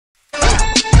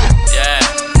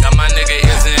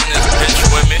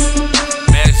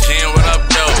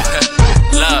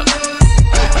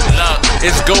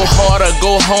It's go hard or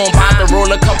go home. About to roll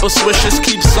a couple swishes,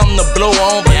 keep something to blow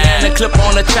on. Banana clip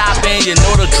on the chop and you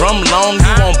know the drum long.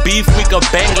 You want beef, we could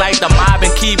bang like the mob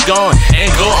and keep going. And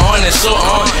go on and so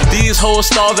on. These hoes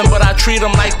starving, but I treat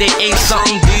them like they ate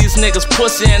something. These niggas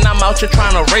pussy and I'm out here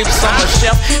trying to rape some. A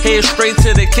chef head straight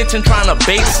to the kitchen trying to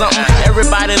bake something.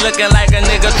 Everybody looking like a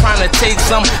nigga trying to take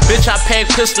some. Bitch, I pack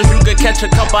pistols, you could catch a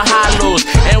couple high-lows.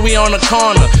 And we on the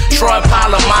corner, Troy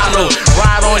Palomalo.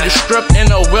 Ride on your strip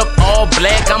in a whip all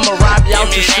black. I'ma rob you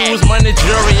out your shoes, money,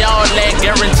 jewelry, all that.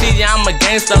 Guarantee you I'm a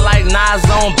gangster like Nas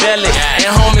on belly.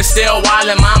 And homie still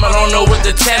wildin', mama don't know what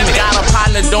to tell me. Got a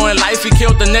partner doing life, he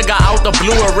killed the nigga out the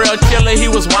blue. A real killer, he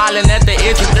was wildin' at the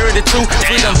age of 32.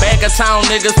 Freedom back of town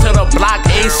niggas to the block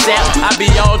ASAP. I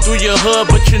be all through your hood,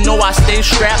 but you know I stay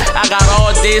strapped. I got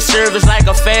all day service like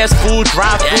a fast food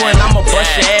drive-thru. And I'ma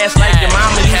bust your ass like your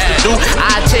mama used to do.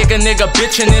 I take a nigga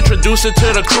bitch and introduce her to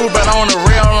the crew. But on the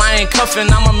real, I ain't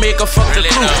cuffin', I'ma make her fuck the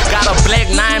crew. Got a black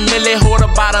 9 milli, hold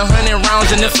about 100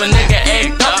 rounds. And if a nigga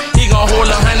act up, he gon' hold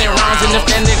 100 rounds. And if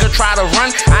that nigga try to run,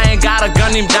 I ain't gotta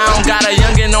gun him down. Got a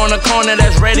youngin' on the corner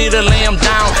that's ready to lay him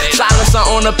down. Silencer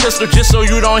on the pistol just so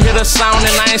you don't hear the sound.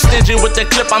 And I ain't stingy with the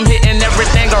clip, I'm hitting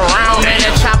everything around. Man,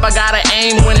 that chopper gotta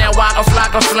aim when that waka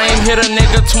flock of flame. Hit a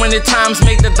nigga 20 times,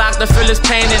 make the doctor feel his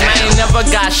pain. And I ain't never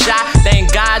got shot,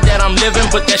 thank God that I'm living.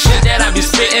 But that shit that I be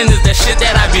spitting is that shit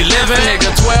that I be living.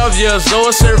 Nigga 12 years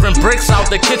old, serving bricks out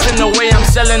the kitchen. The way I'm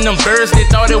selling them birds, they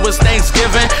thought it was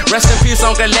Thanksgiving. Rest in peace,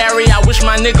 Uncle Larry, I wish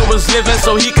my nigga was living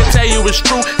so he could tell you it's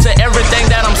true to everything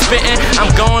that I'm spitting. I'm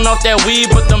going off that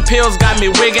weed, but them pills got me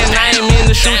wigging. I ain't mean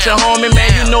to shoot your homie, man,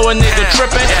 you know a nigga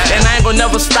tripping. And I ain't gonna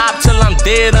never stop till I'm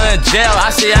dead or in jail. I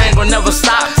say I ain't gonna never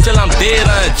stop till I'm dead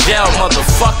or in jail,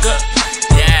 motherfucker.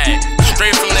 Yeah,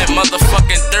 straight from that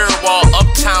motherfucking third wall,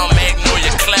 uptown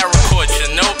Magnolia, Clara Court,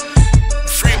 you know.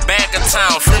 Free back of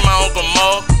town, free my Uncle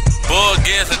Mo, Bull,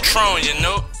 Giz, and Tron, you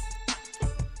know.